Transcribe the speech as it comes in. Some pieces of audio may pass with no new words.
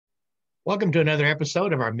Welcome to another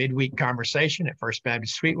episode of our midweek conversation at First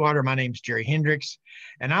Baptist Sweetwater. My name is Jerry Hendricks,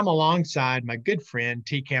 and I'm alongside my good friend,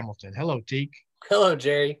 Teek Hamilton. Hello, Teek. Hello,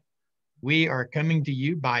 Jerry. We are coming to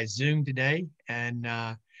you by Zoom today, and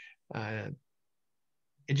uh,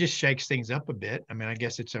 it just shakes things up a bit. I mean, I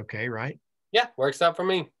guess it's okay, right? Yeah, works out for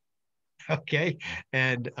me. Okay.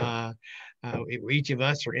 And each of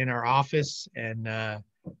us are in our office and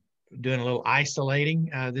doing a little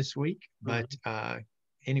isolating this week. But Mhm.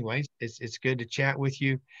 anyways, it's good to chat with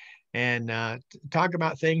you and talk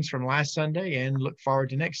about things from last Sunday and look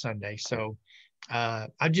forward to next Sunday. So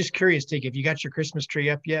I'm just curious, Teek, have you got your Christmas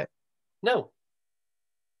tree up yet? No,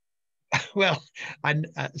 Well,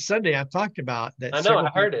 Sunday I talked about that I know. several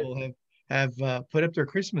I heard it. people have put up their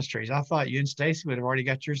Christmas trees. I thought you and Stacy would have already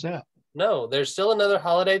got yours up. No, there's still another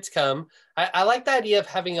holiday to come. I like the idea of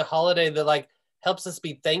having a holiday that helps us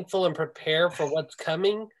be thankful and prepare for what's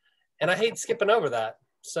coming. And I hate skipping over that.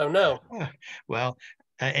 So no, Well,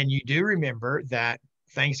 and you do remember that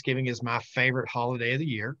Thanksgiving is my favorite holiday of the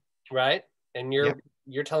year. right? And you're Yep.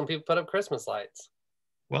 you're telling people to put up Christmas lights.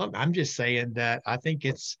 Well, I'm just saying that I think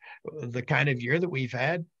it's the kind of year that we've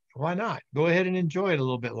had. Why not? Go ahead and enjoy it a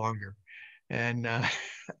little bit longer. And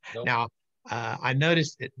Nope. now I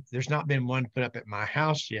noticed that there's not been one put up at my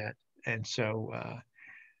house yet. And so,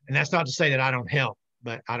 and that's not to say that I don't help,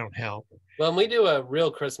 but I don't help. Well, and we do a real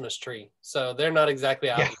Christmas tree, so they're not exactly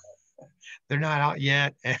out Yeah, yet. they're not out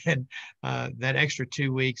yet. And that extra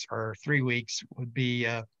 2 weeks or 3 weeks would be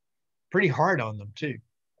pretty hard on them, too.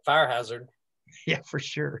 Fire hazard. Yeah, for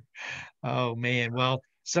sure. Oh man. Well,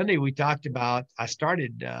 Sunday we talked about, I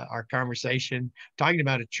started our conversation talking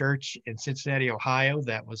about a church in Cincinnati, Ohio,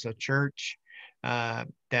 that was a church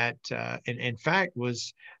that, in fact,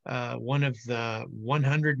 was one of the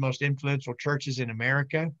 100 most influential churches in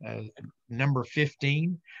America, number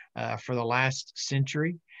 15 for the last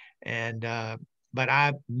century. And, but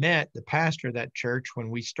I met the pastor of that church when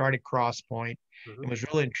we started Crosspoint and Mhm. was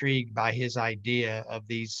really intrigued by his idea of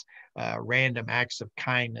these random acts of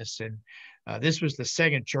kindness. And this was the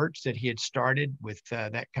second church that he had started with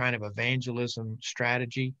that kind of evangelism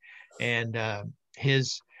strategy. And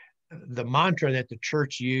his the mantra that the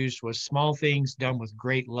church used was small things done with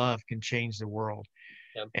great love can change the world.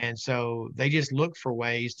 Yeah. And so they just look for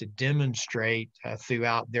ways to demonstrate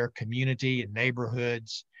throughout their community and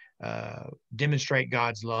neighborhoods, demonstrate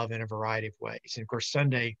God's love in a variety of ways. And of course,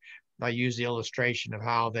 Sunday, I use the illustration of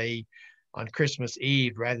how they, on Christmas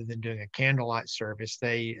Eve, rather than doing a candlelight service,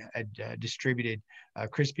 they had distributed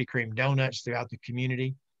Krispy Kreme donuts throughout the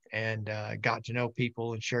community and got to know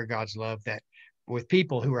people and share God's love that with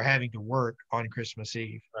people who are having to work on Christmas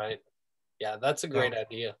Eve. Right. Yeah, that's a So great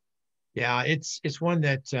idea. yeah, it's one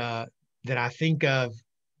that that I think of.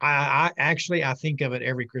 I actually I think of it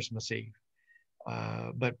every Christmas Eve,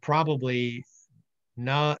 but probably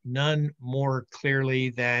not none more clearly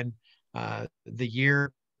than the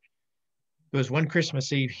year. There was one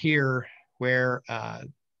Christmas Eve here where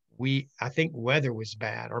I think weather was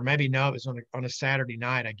bad, or maybe no, it was on a Saturday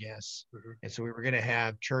night, I guess. Mhm. And so we were going to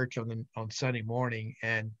have church on Sunday morning,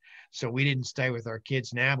 and so we didn't stay with our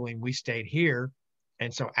kids in Abilene. We stayed here,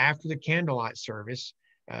 and so after the candlelight service,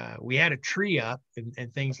 we had a tree up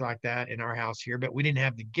and things like that in our house here, but we didn't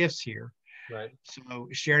have the gifts here. Right. So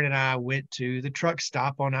Sharon and I went to the truck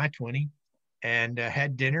stop on I-20 and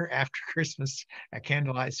had dinner after Christmas, a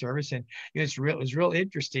candlelight service. And it was real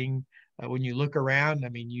interesting when you look around. I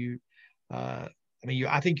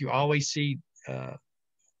think you always see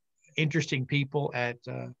interesting people at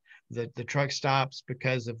the truck stops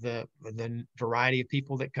because of the variety of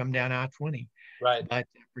people that come down I-20. Right. But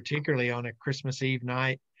particularly on a Christmas Eve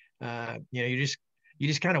night, you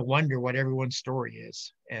just kind of wonder what everyone's story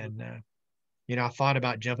is. And I thought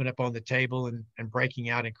about jumping up on the table and breaking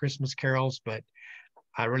out in Christmas carols, but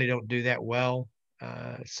I really don't do that well.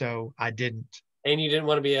 So I didn't. And you didn't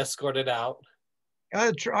want to be escorted out.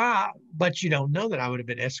 But you don't know that I would have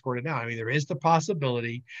been escorted out. I mean, there is the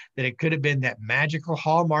possibility that it could have been that magical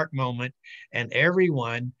hallmark moment, and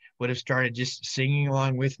everyone would have started just singing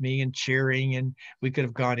along with me and cheering, and we could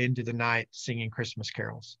have gone into the night singing Christmas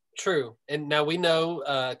carols. True. And now we know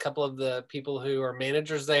a couple of the people who are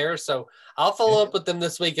managers there. So I'll follow up with them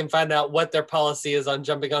this week and find out what their policy is on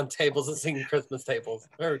jumping on tables and singing Christmas tables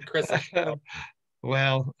or Christmas carols.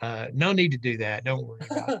 Well, no need to do that. Don't worry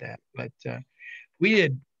about that. But we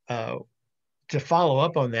had to follow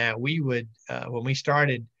up on that. We would when we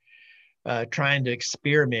started trying to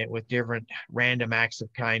experiment with different random acts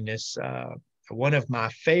of kindness. One of my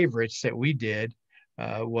favorites that we did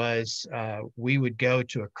was we would go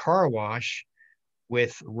to a car wash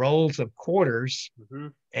with rolls of quarters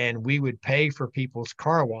Mhm. and we would pay for people's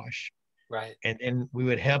car wash. Right. and then we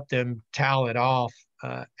would help them towel it off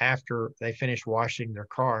after they finish washing their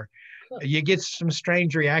car. You get some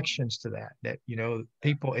strange reactions to that. That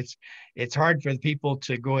people, it's hard for the people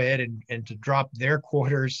to go ahead and to drop their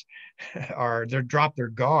quarters, or they drop their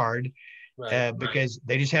guard, Right. because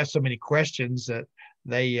they just have so many questions that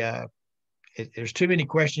they there's too many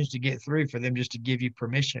questions to get through for them just to give you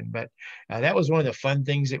permission. But that was one of the fun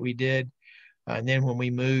things that we did. And then when we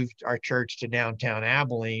moved our church to downtown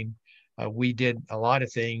Abilene, we did a lot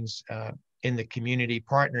of things in the community,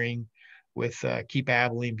 partnering with Keep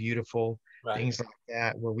Abilene Beautiful, Right. things like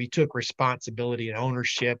that, where we took responsibility and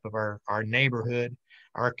ownership of our neighborhood,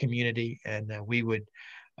 our community, and we would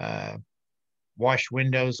wash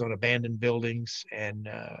windows on abandoned buildings, and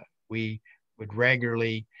we would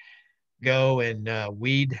regularly go and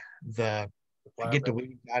weed the get the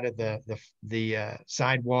weeds out of the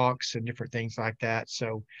sidewalks and different things like that.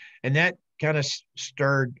 So, and that kind of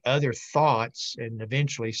stirred other thoughts and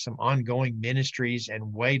eventually some ongoing ministries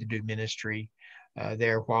and way to do ministry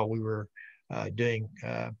there while we were doing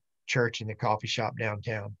church in the coffee shop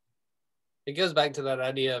downtown. It goes back to that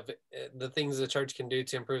idea of the things the church can do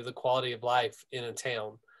to improve the quality of life in a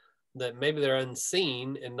town, that maybe they're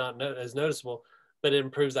unseen and not as noticeable, but it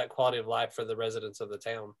improves that quality of life for the residents of the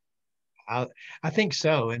town. I think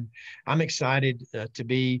so. And I'm excited to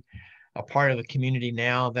be a part of a community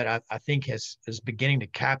now that I think is beginning to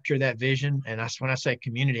capture that vision. And when I say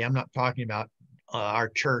community, I'm not talking about our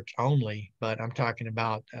church only, but I'm talking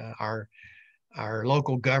about our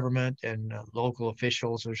local government and local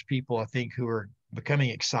officials. There's people, I think, who are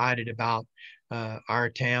becoming excited about our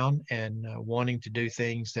town and wanting to do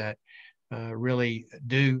things that really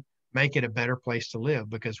do make it a better place to live.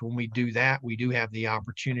 Because when we do that, we do have the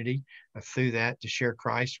opportunity through that to share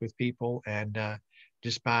Christ with people, and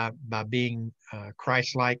just by being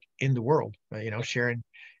Christ-like in the world, sharing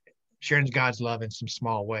God's love in some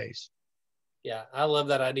small ways. Yeah, I love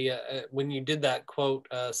that idea. When you did that quote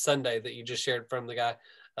Sunday that you just shared from the guy,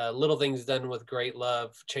 little things done with great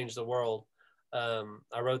love change the world.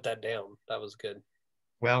 I wrote that down. That was good.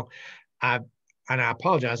 Well, I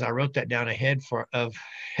apologize. I wrote that down ahead of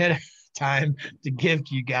time to give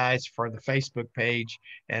to you guys for the Facebook page,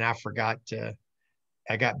 and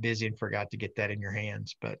I got busy and forgot to get that in your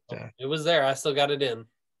hands. But it was there. I still got it in.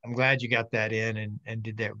 I'm glad you got that in and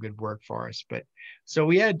did that good work for us. But so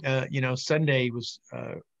we had, Sunday was,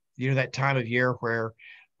 that time of year where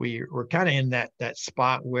we're kind of in that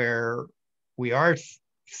spot where we are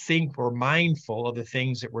we're mindful of the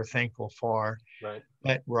things that we're thankful for. Right.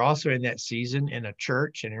 But we're also in that season in a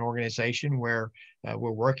church and an organization where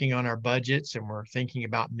we're working on our budgets, and we're thinking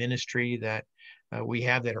about ministry that we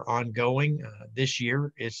have that are ongoing. This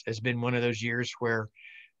year has been one of those years where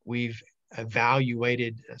we've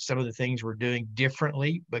evaluated some of the things we're doing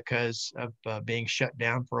differently because of being shut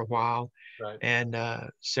down for a while. Right. And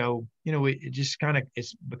so, it just it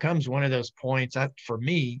becomes one of those points for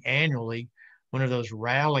me annually, one of those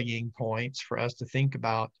rallying points for us to think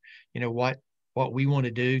about, what we want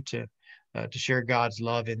to do to share God's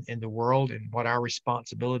love in the world, and what our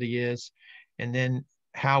responsibility is, and then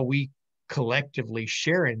how we collectively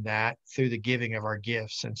share in that through the giving of our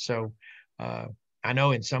gifts. And so I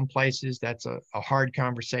know in some places that's a hard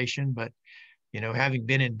conversation, but having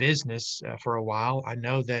been in business for a while, I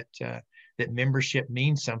know that that membership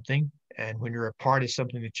means something, and when you're a part of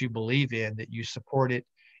something that you believe in, that you support it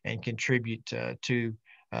and contribute to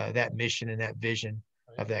that mission and that vision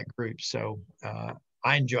of that group. So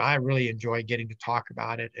I really enjoy getting to talk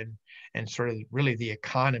about it and sort of really the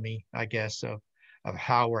economy, I guess, of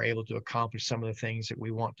how we're able to accomplish some of the things that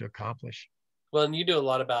we want to accomplish. Well, and you do a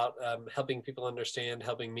lot about helping people understand,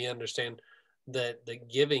 helping me understand that the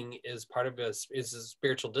giving is part of is a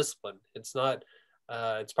spiritual discipline. It's not,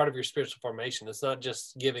 it's part of your spiritual formation. It's not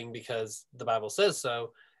just giving because the Bible says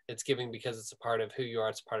so. It's giving because it's a part of who you are.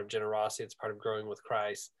 It's a part of generosity. It's part of growing with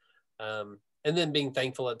Christ. And then being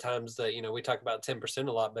thankful at times that, we talk about 10%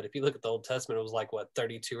 a lot, but if you look at the Old Testament, it was like what,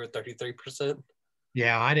 32 or 33%.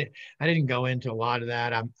 Yeah, I didn't go into a lot of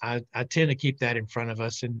that. I tend to keep that in front of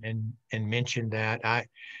us and mention that.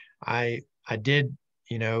 I did,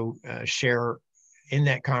 share in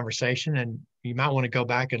that conversation, and you might want to go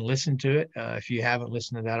back and listen to it if you haven't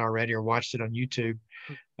listened to that already or watched it on YouTube.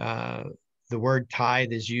 The word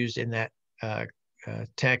tithe is used in that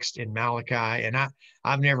text in Malachi, and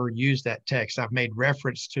I've never used that text. I've made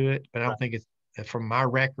reference to it, but I don't think it's from my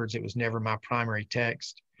records. It was never my primary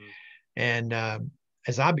text. And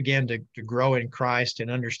as I began to grow in Christ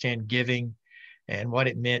and understand giving and what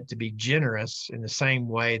it meant to be generous in the same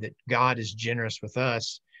way that God is generous with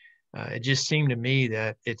us, it just seemed to me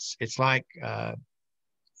that it's like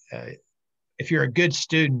if you're a good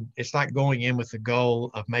student, it's not going in with the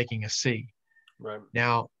goal of making a C. Right.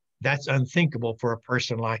 Now, that's unthinkable for a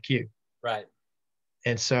person like you. Right.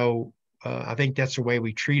 And so I think that's the way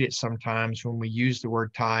we treat it sometimes when we use the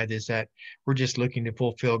word tithe, is that we're just looking to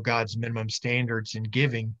fulfill God's minimum standards in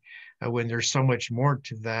giving, when there's so much more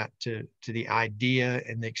to that, to the idea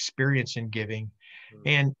and the experience in giving.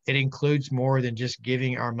 And it includes more than just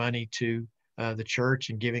giving our money to the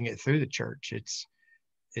church and giving it through the church. It's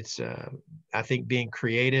I think being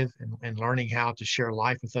creative and learning how to share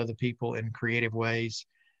life with other people in creative ways,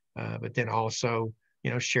 but then also,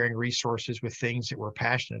 sharing resources with things that we're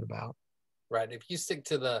passionate about. Right. If you stick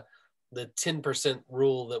to the 10%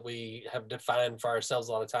 rule that we have defined for ourselves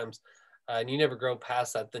a lot of times, and you never grow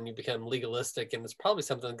past that, then you become legalistic, and it's probably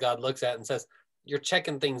something God looks at and says, you're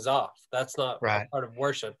checking things off. That's not Right. a part of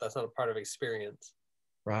worship. That's not a part of experience.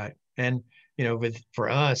 Right. And, for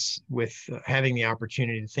us, with having the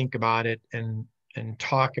opportunity to think about it and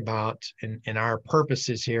talk about and our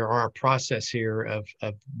purposes here, or our process here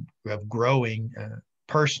of growing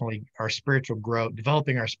personally, our spiritual growth,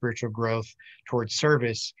 developing our spiritual growth towards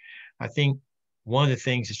service, I think one of the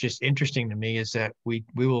things that's just interesting to me is that we're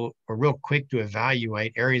real quick to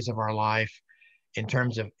evaluate areas of our life in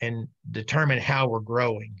terms of, and determine how we're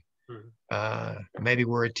growing. Maybe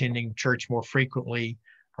we're attending church more frequently,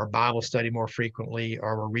 or Bible study more frequently,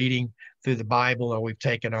 or we're reading through the Bible, or we've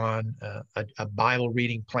taken on a Bible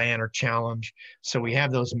reading plan or challenge. So we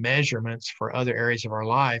have those measurements for other areas of our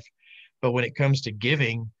life. But when it comes to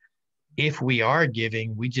giving, if we are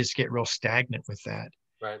giving, we just get real stagnant with that.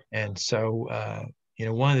 Right. And so,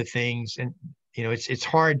 one of the things, and, it's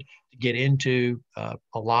hard to get into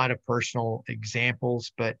a lot of personal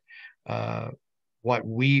examples, but one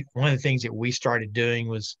of the things that we started doing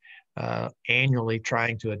was annually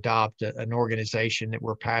trying to adopt an organization that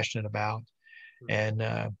we're passionate about, and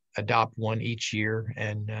adopt one each year.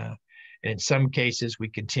 And in some cases we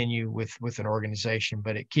continue with an organization,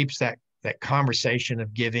 but it keeps that conversation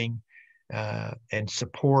of giving and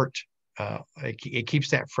support. It keeps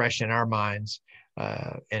that fresh in our minds,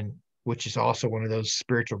 and which is also one of those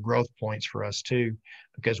spiritual growth points for us too,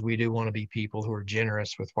 because we do want to be people who are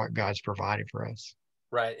generous with what God's provided for us.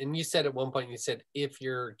 Right. And you said at one point, you said, if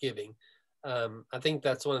you're giving, I think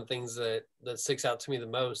that's one of the things that sticks out to me the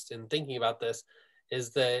most in thinking about this,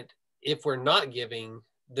 is that if we're not giving,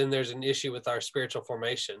 then there's an issue with our spiritual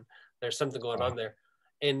formation. There's something going on there.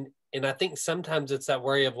 And I think sometimes it's that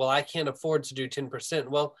worry of, well, I can't afford to do 10%.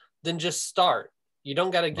 Well, then just start. You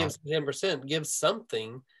don't got to give 10%, give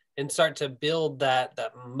something, and start to build that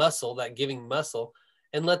muscle, that giving muscle,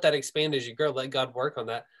 and let that expand as you grow. Let God work on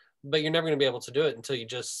that. But you're never going to be able to do it until you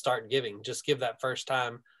just start giving. Just give that first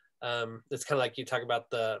time. It's kind of like you talk about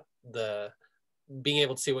the being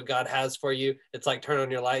able to see what God has for you. It's like turn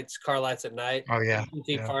on your lights, car lights at night. Oh yeah. You can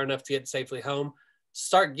see far enough to get safely home.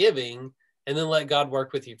 Start giving, and then let God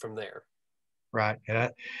work with you from there. Right.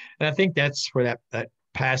 And I think that's where that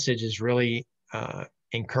passage is really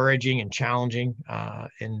encouraging and challenging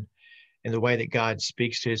in the way that God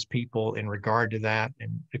speaks to his people in regard to that,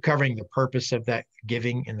 and covering the purpose of that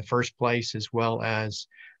giving in the first place, as well as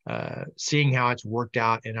seeing how it's worked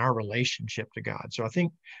out in our relationship to God. So I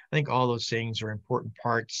think all those things are important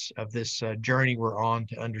parts of this journey we're on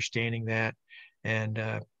to understanding that. And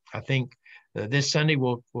I think this Sunday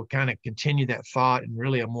we'll kind of continue that thought in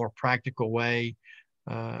really a more practical way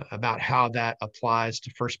about how that applies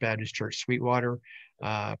to First Baptist Church Sweetwater.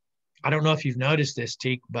 I don't know if you've noticed this,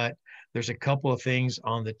 Teak, but there's a couple of things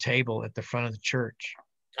on the table at the front of the church.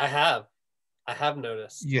 I have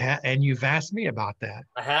noticed. And you've asked me about that.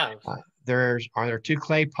 I have. There are 2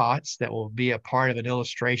 clay pots that will be a part of an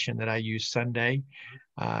illustration that I use Sunday,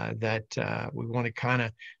 that we want to kind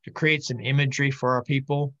of to create some imagery for our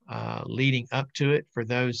people leading up to it, for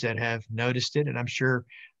those that have noticed it. And I'm sure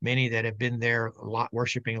many that have been there a lot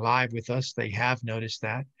worshiping live with us, they have noticed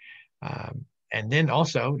that. And then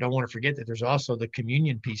also, don't want to forget that there's also the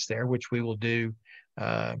communion piece there, which we will do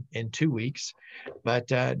in 2 weeks. But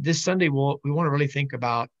this Sunday, we want to really think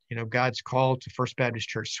about, God's call to First Baptist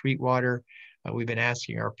Church Sweetwater. We've been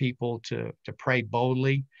asking our people to pray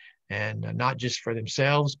boldly, and not just for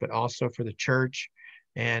themselves, but also for the church.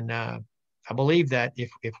 And I believe that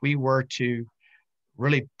if we were to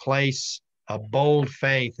really place a bold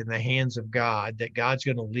faith in the hands of God, that God's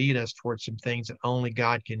going to lead us towards some things that only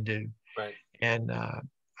God can do. Right. And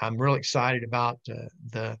I'm really excited about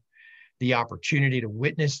the opportunity to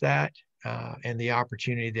witness that, and the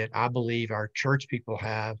opportunity that I believe our church people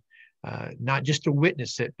have, not just to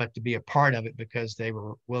witness it, but to be a part of it, because they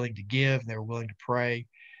were willing to give, and they were willing to pray,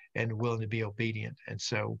 and willing to be obedient. And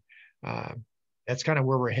so that's kind of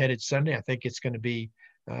where we're headed Sunday. I think it's going to be,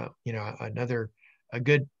 a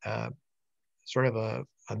good sort of a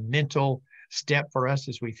mental step for us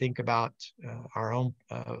as we think about our own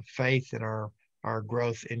faith and our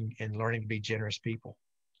growth in learning to be generous people.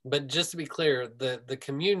 But just to be clear, the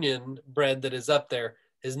communion bread that is up there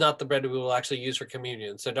is not the bread that we will actually use for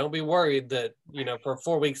communion. So don't be worried that, for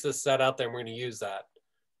 4 weeks this sat out there and we're going to use that.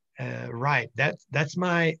 Right. That's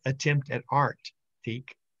my attempt at art,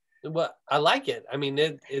 Teak. Well, I like it. I mean,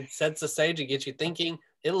 it sets the stage, it gets you thinking.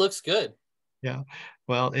 It looks good. Yeah.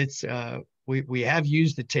 Well, it's we have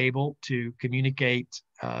used the table to communicate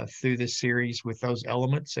through this series with those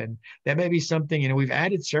elements, and that may be something. We've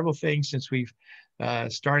added several things since we've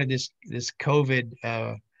started this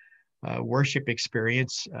COVID worship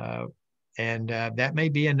experience, and that may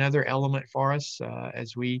be another element for us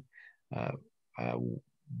as we uh, uh,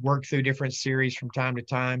 work through different series from time to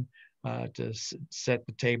time to set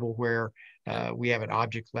the table where we have an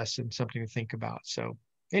object lesson, something to think about. So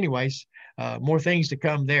anyways, more things to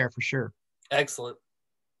come there for sure. Excellent.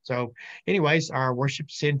 So anyways, our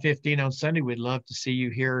worship's 10:15 on Sunday. We'd love to see you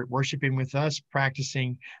here worshiping with us,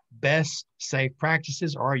 practicing best safe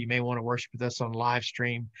practices, or you may want to worship with us on live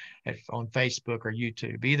stream on Facebook or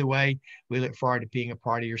YouTube. Either way, we look forward to being a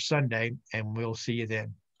part of your Sunday, and we'll see you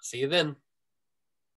then. See you then.